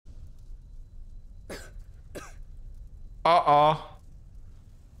O!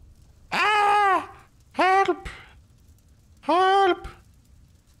 Help! Help!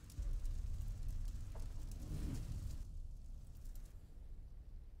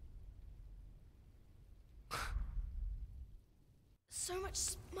 So much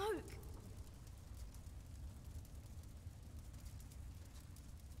smoke.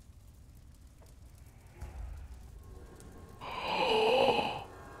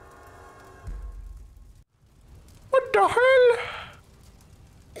 What the hell?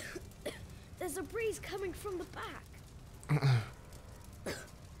 There's a breeze coming from the back.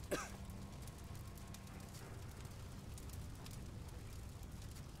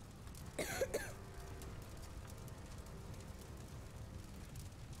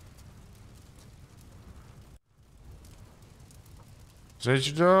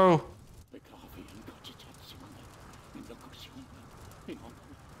 Zejdź w dół.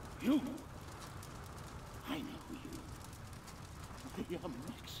 You! I know you.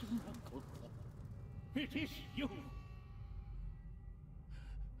 It is you!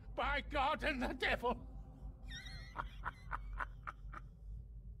 By God and the devil!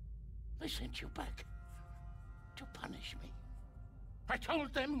 They sent you back to punish me. I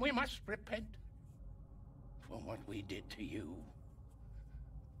told them we must repent for what we did to you.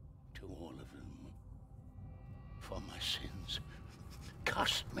 To all of them. For my sins.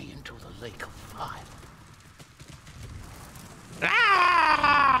 Cast me into the lake of fire.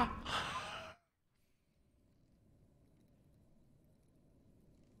 Ah!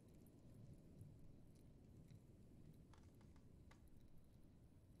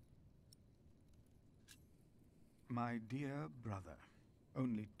 My dear brother,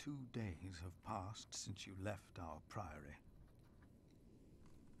 only 2 days have passed since you left our priory.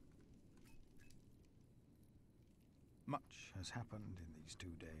 Much has happened in these 2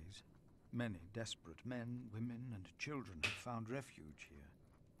 days. Many desperate men, women, and children have found refuge here.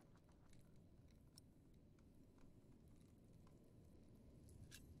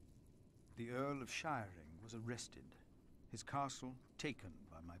 The Earl of Shiring was arrested, his castle taken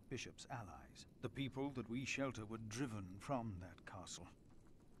by my bishop's allies. The people that we shelter were driven from that castle.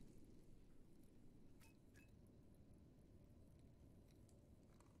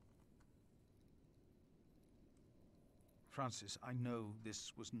 Francis, I know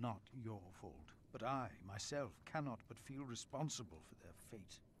this was not your fault, but I, myself, cannot but feel responsible for their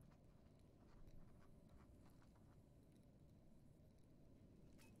fate.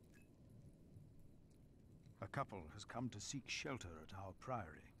 A couple has come to seek shelter at our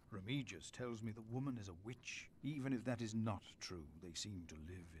priory. Remigius tells me the woman is a witch. Even if that is not true, they seem to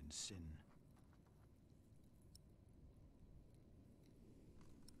live in sin.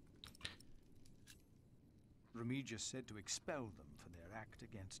 Remigius said to expel them for their act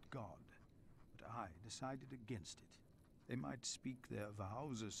against God, but I decided against it. They might speak their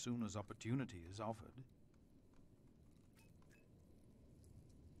vows as soon as opportunity is offered.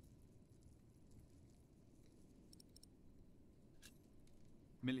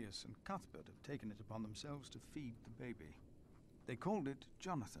 Milius and Cuthbert have taken it upon themselves to feed the baby. They called it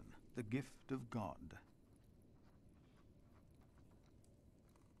Jonathan, the gift of God.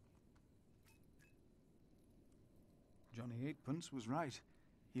 Johnny Eightpence was right.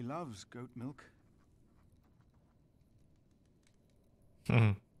 He loves goat milk.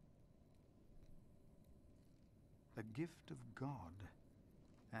 A gift of God.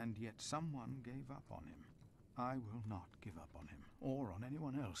 And yet someone gave up on him. I will not give up on him, or on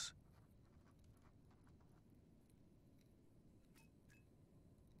anyone else.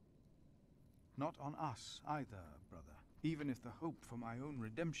 Not on us either, brother, even if the hope for my own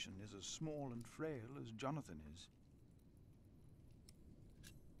redemption is as small and frail as Jonathan is.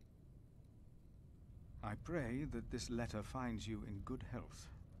 I pray that this letter finds you in good health.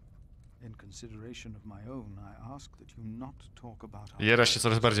 In consideration of my own, I ask that you not talk about our Jera się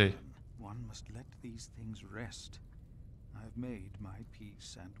coraz bardziej. One must let these things rest. I've made my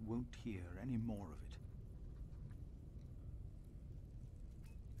peace and won't hear any more of it.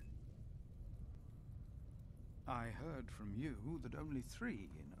 I heard from you that only 3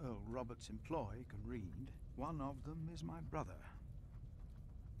 in Earl Robert's employ can read. One of them is my brother.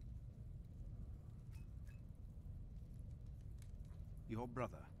 Your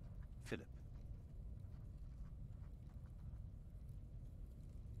brother, Philip.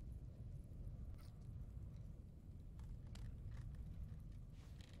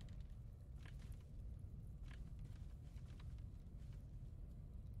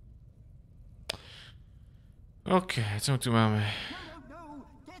 Okej, co my tu mamy? No,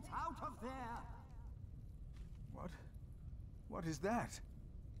 get out of there! What is that?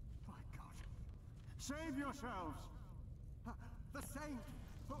 My God. Save yourselves! The saint!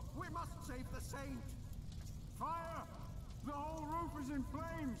 We must save the saint! Fire! The whole roof is in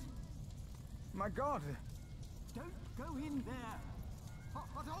flames! My God! Don't go in there!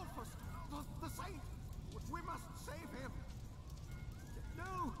 Adolphus! The saint! We must save him!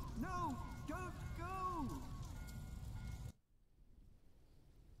 No! No! Don't go!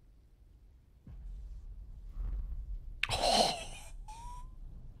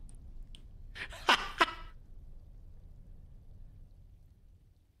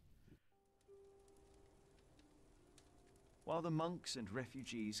 While the monks and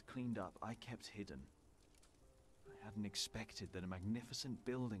refugees cleaned up, I kept hidden. I hadn't expected that a magnificent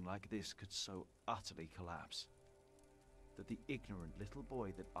building like this could so utterly collapse. That the ignorant little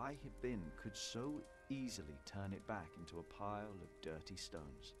boy that I had been could so easily turn it back into a pile of dirty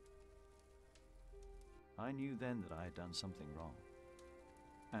stones. I knew then that I had done something wrong,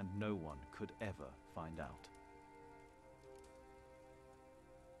 and no one could ever find out.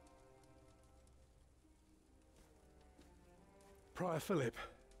 Prior Philip,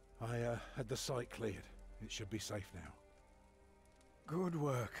 I had the site cleared. It should be safe now. Good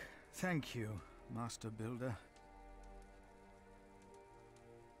work. Thank you, Master Builder.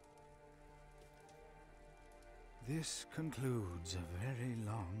 This concludes a very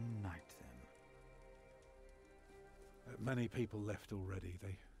long night, then. Many people left already.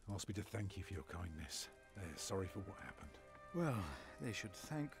 They asked me to thank you for your kindness. They're sorry for what happened. Well, they should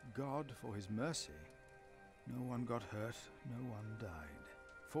thank God for his mercy. No one got hurt, no one died.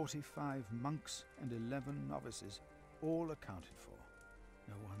 45 monks and 11 novices, all accounted for.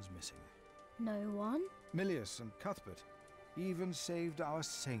 No one's missing. No one? Milius and Cuthbert even saved our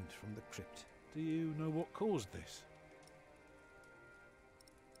saint from the crypt. Do you know what caused this?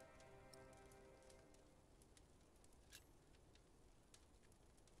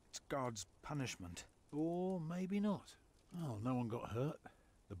 It's God's punishment. Or maybe not. Oh, no one got hurt.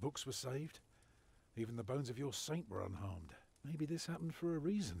 The books were saved. Even the bones of your saint were unharmed. Maybe this happened for a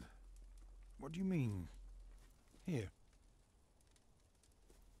reason. What do you mean? Here.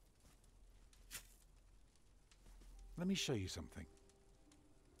 Let me show you something.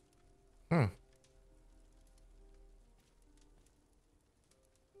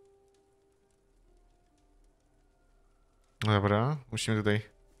 Dobra, musimy tutaj...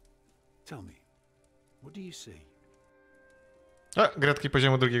 Tell me, what do you see? A, gratki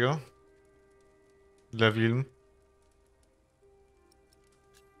poziomu drugiego. Dla Wilm.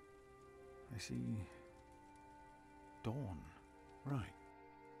 I see dawn. Right.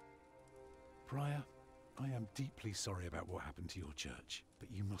 Prior, I am deeply sorry about what happened to your church, but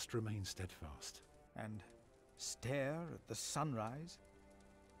you must remain steadfast. And stare at the sunrise?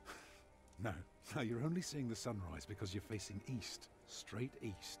 No, you're only seeing the sunrise because you're facing east, straight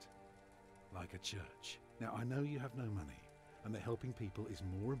east, like a church. Now, I know you have no money, and that helping people is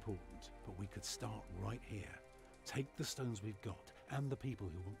more important, but we could start right here. Take the stones we've got, and the people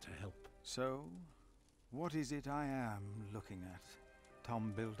who want to help. So, what is it I am looking at,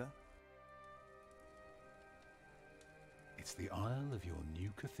 Tom Builder? It's the aisle of your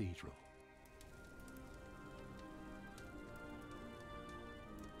new cathedral.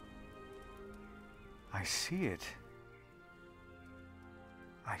 I see it.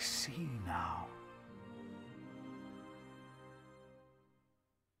 I see now.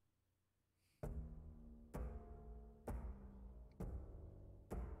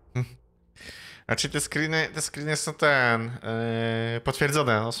 Znaczy te screeny są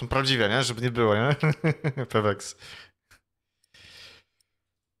potwierdzone, one są prawdziwe, nie? Żeby nie było, nie? Pewex.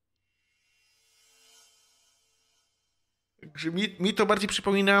 Mi to bardziej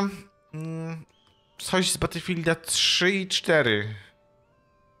przypomina coś z Battlefielda 3 i 4.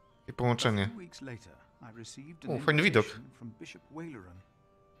 I połączenie. O, fajny widok.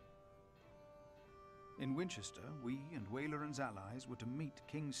 In Winchester, we and Wayleran's allies were to meet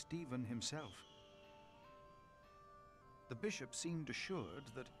King Stephen himself. The bishop seemed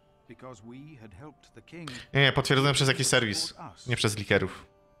assured that because we had helped the king... Nie, potwierdzone przez jakiś serwis, nie przez likerów.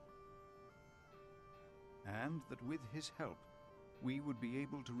 And that with his help, we would be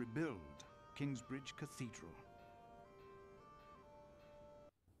able to rebuild Kingsbridge Cathedral.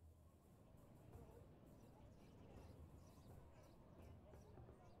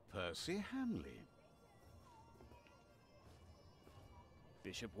 Percy Hanley.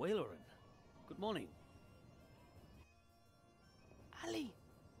 Bishop Wayleran. Good morning. Ali!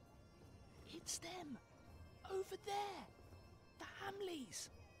 It's them! Over there! The Hamleys!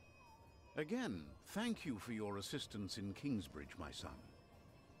 Again, thank you for your assistance in Kingsbridge, my son.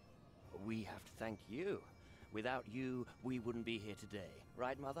 We have to thank you. Without you, we wouldn't be here today.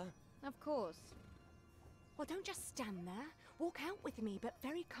 Right, Mother? Of course. Well, don't just stand there. Walk out with me, but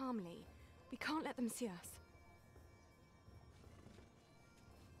very calmly. We can't let them see us.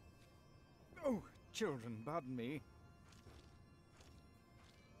 Oh, children, pardon me.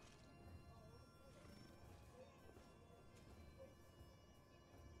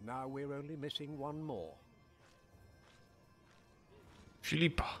 Now we're only missing one more.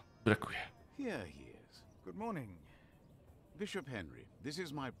 Filipa brakuje. Here he is. Good morning. Bishop Henry, this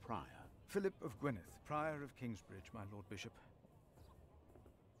is my prior. Philip of Gwynedd, Prior of Kingsbridge, my Lord Bishop.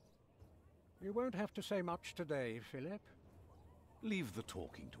 You won't have to say much today, Philip. Leave the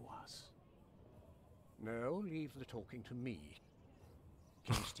talking to us. No, leave the talking to me.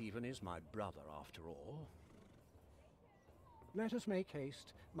 King Stephen is my brother, after all. Let us make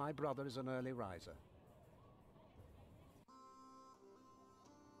haste. My brother is an early riser.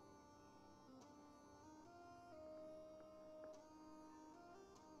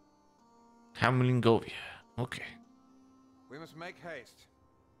 Hamlingowie. Okay. We must make haste.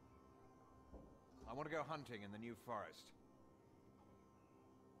 I want to go hunting in the New Forest.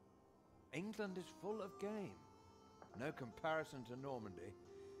 England is full of game. No comparison to Normandy.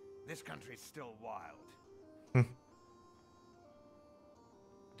 This country's still wild.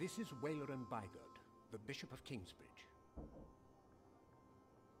 This is Waleran Bygod, the Bishop of Kingsbridge.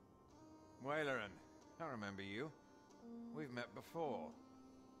 Waleran, I remember you. We've met before.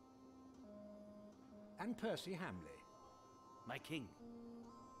 And Percy Hamley. My king.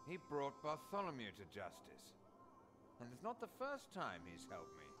 He brought Bartholomew to justice. And it's not the first time he's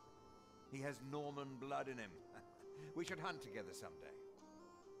helped me. He has Norman blood in him. We should hunt together someday.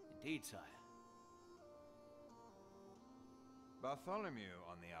 Indeed, sire. Bartholomew,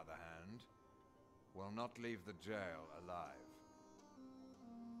 on the other hand, will not leave the jail alive.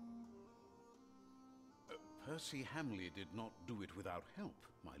 Percy Hamley did not do it without help,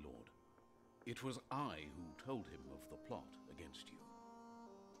 my lord. It was I who told him of the plot against you.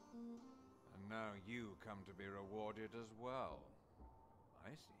 And now you come to be rewarded as well. I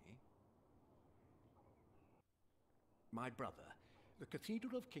see. My brother, the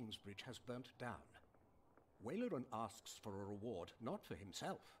Cathedral of Kingsbridge has burnt down. Waleran asks for a reward, not for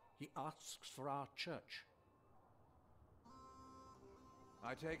himself. He asks for our church.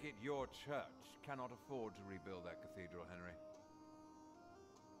 I take it your church cannot afford to rebuild that cathedral, Henry.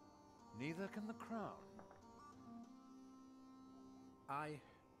 Neither can the crown. I,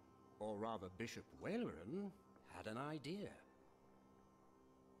 or rather Bishop Waleran, had an idea.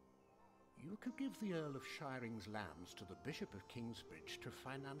 You could give the Earl of Shiring's lands to the Bishop of Kingsbridge to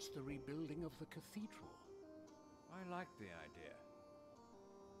finance the rebuilding of the cathedral. I like the idea.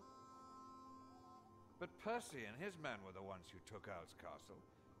 But Percy and his men were the ones who took Earl's Castle,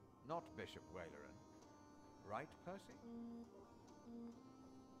 not Bishop Waleran. Right, Percy?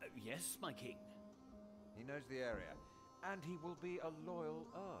 Yes, my king. He knows the area, and he will be a loyal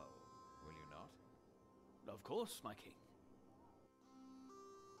Earl, will you not? Of course, my king.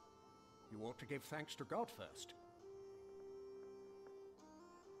 You ought to give thanks to God first.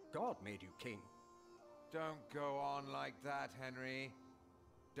 God made you king. Don't go on like that, Henry.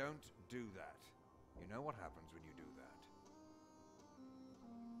 Don't do that. You know what happens when you do that.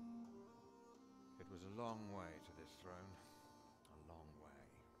 It was a long way to this throne. A long way.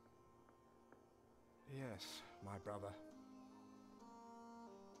 Yes, my brother.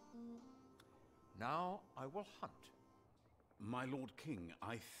 Now I will hunt. My Lord King,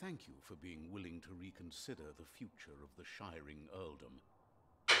 I thank you for being willing to reconsider the future of the Shiring earldom.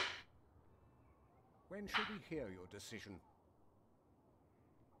 When should we hear your decision?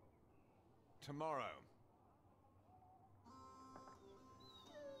 Tomorrow.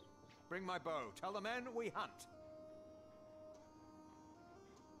 Bring my bow. Tell the men we hunt.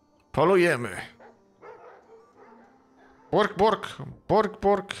 Polujemy. Bork, bork, bork,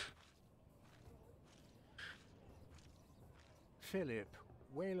 bork. Philip,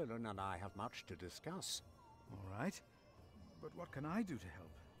 Waleran and I have much to discuss. All right. But what can I do to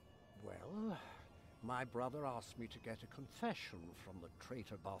help? Well, my brother asked me to get a confession from the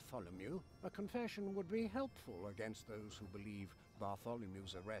traitor Bartholomew. A confession would be helpful against those who believe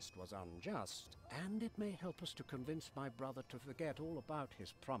Bartholomew's arrest was unjust, and it may help us to convince my brother to forget all about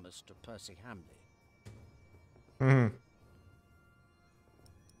his promise to Percy Hamley.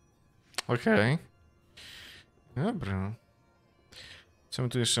 Okej. Dobra. Co my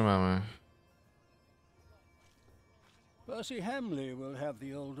tu jeszcze mamy? Percy Hamley will have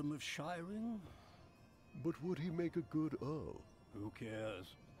the earldom of Shiring. But would he make a good earl? Who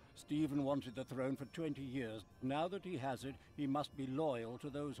cares? Stephen wanted the throne for 20 years. Now that he has it, he must be loyal to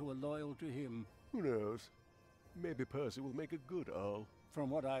those who are loyal to him. Who knows? Maybe Percy will make a good earl. From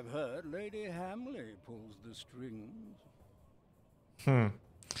what I've heard, Lady Hamley pulls the strings.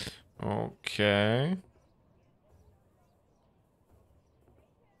 Okay.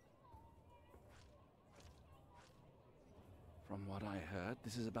 From what I heard,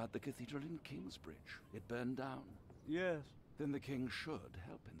 this is about the cathedral in Kingsbridge. It burned down. Yes. Then the king should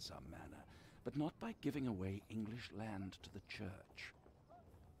help in some manner, but not by giving away English land to the church.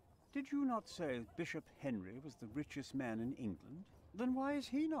 Did you not say Bishop Henry was the richest man in England? Then why is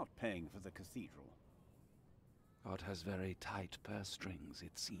he not paying for the cathedral? God has very tight purse strings,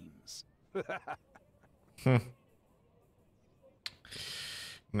 it seems.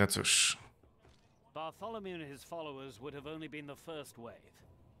 No cóż. Bartholomew and his followers would have only been the first wave.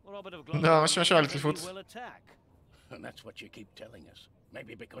 Robert of No, śmiesznie, Littlefoot. will attack. And that's what you keep telling us.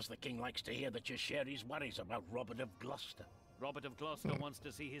 Maybe because the king likes to hear that you share his worries about Robert of Gloucester. Robert of Gloucester wants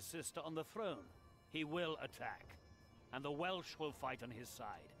to see his sister on the throne. He will attack. And the Welsh will fight on his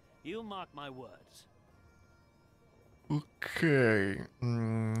side. You mark my words. Okej.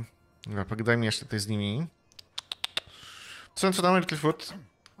 Dobra, pogadajmy jeszcze tutaj z nimi. Co damy, Littlefoot?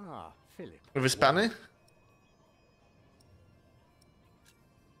 Ah, Philip. Wyspany?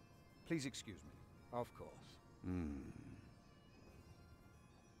 Please excuse me. Of course.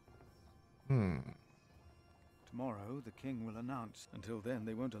 Tomorrow the king will announce. Until then,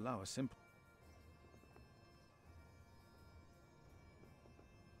 they won't allow a simple...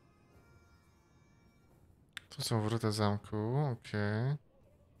 Tu są wrota zamku, okej.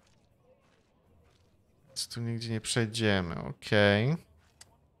 Więc tu nigdzie nie przejdziemy, okej.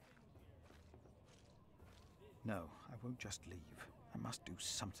 No, I won't just leave. I must do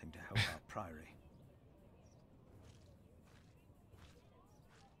something to help our priory.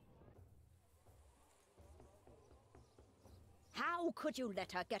 How could you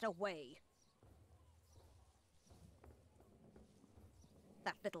let her get away?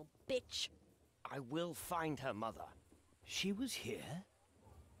 That little bitch. I will find her, Mother. She was here?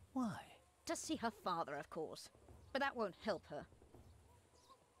 Why? To see her father, of course. But that won't help her.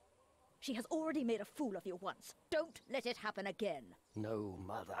 She has already made a fool of you once. Don't let it happen again. No,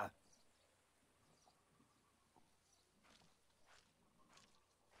 Mother.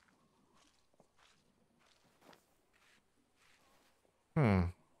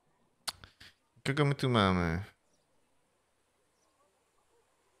 Kogo my tu mamy?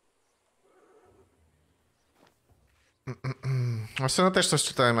 Właśnie no też coś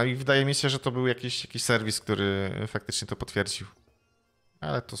czytałem, ale wydaje mi się, że to był jakiś serwis, który faktycznie to potwierdził.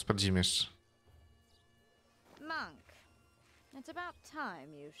 Ale to sprawdzimy jeszcze. Monk, it's about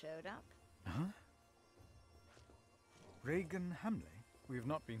time you showed up. Huh? Regan Hamley? We have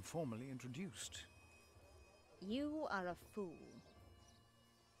not been formally introduced. You are a fool.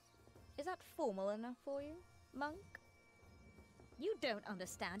 Is that formal enough for you, Monk? You don't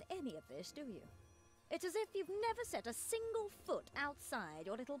understand any of this, do you? It's as if you've never set a single foot outside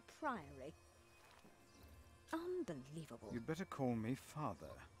your little priory. Unbelievable. You'd better call me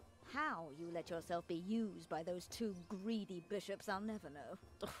father. How you let yourself be used by those two greedy bishops, I'll never know.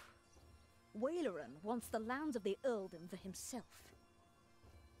 Ugh. Waleran wants the lands of the earldom for himself.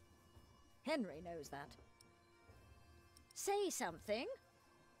 Henry knows that. Say something.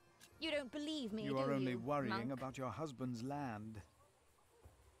 You don't believe me, do you? You are only worrying Monk? about your husband's land.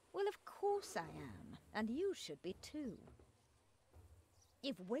 Well, of course I am, and you should be too.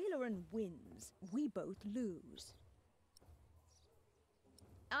 If Waleran wins, we both lose.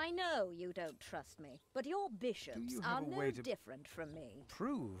 I know you don't trust me, but your bishops you are have a no way to different from me.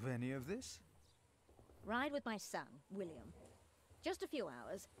 Prove any of this? Ride with my son, William. Just a few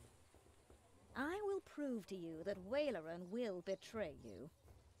hours. I will prove to you that Waleran will betray you.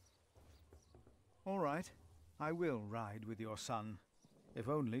 All right. I will ride with your son, if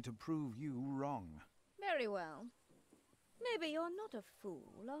only to prove you wrong. Very well. Maybe you're not a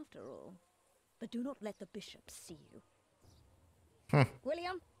fool, after all. But do not let the bishops see you.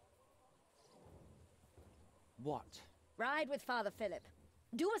 William? What? Ride with Father Philip.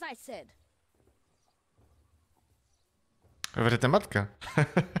 Do as I said. Wryta matka.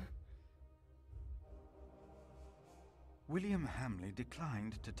 William Hamley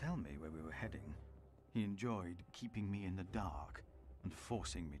declined to tell me where we were heading. He enjoyed keeping me in the dark and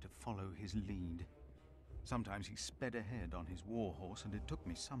forcing me to follow his lead. Sometimes he sped ahead on his war horse, and it took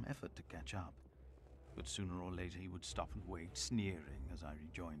me some effort to catch up. But sooner or later he would stop and wait, sneering as I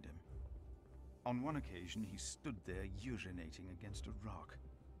rejoined him. On one occasion he stood there urinating against a rock.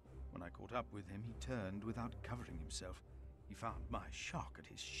 When I caught up with him, he turned without covering himself. He found my shock at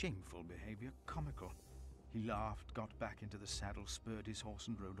his shameful behavior comical. He laughed, got back into the saddle, spurred his horse,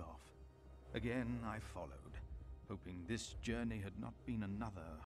 and rode off. Again I followed, hoping this journey had not been another